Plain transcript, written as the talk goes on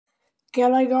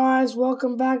G'day guys,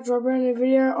 welcome back to a brand new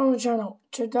video on the channel.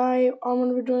 Today I'm going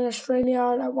to be doing a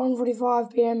StreamYard at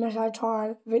 1:45 PM SA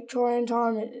time. Victorian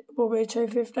time it will be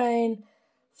 2:15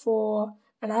 for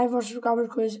an A subscribers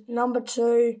quiz number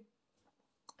 2.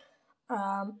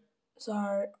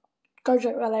 So go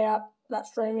check that out, that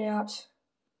StreamYard.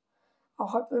 I'll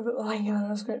hopefully put the link in the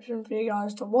description for you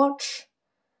guys to watch.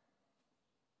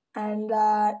 And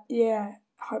yeah,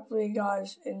 hopefully you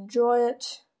guys enjoy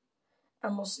it.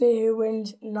 And we'll see who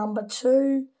wins number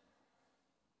 2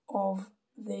 of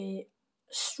the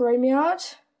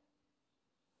StreamYard.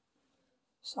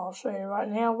 So I'll show you right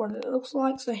now what it looks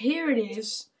like. So here it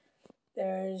is.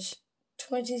 There's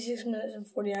 26 minutes and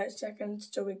 48 seconds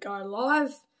till we go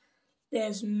live.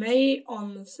 There's me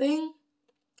on the thing.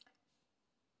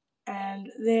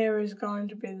 And there is going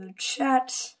to be the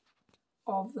chat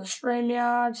of the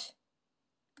StreamYard.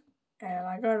 And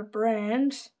I go to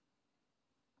brand.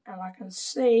 And I can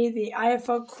see the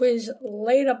AFL quiz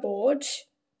leaderboard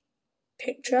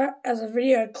picture as a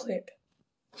video clip.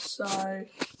 So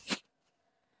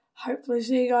hopefully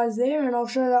see you guys there, and I'll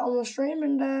show that on the stream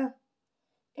and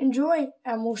enjoy,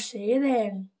 and we'll see you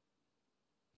then.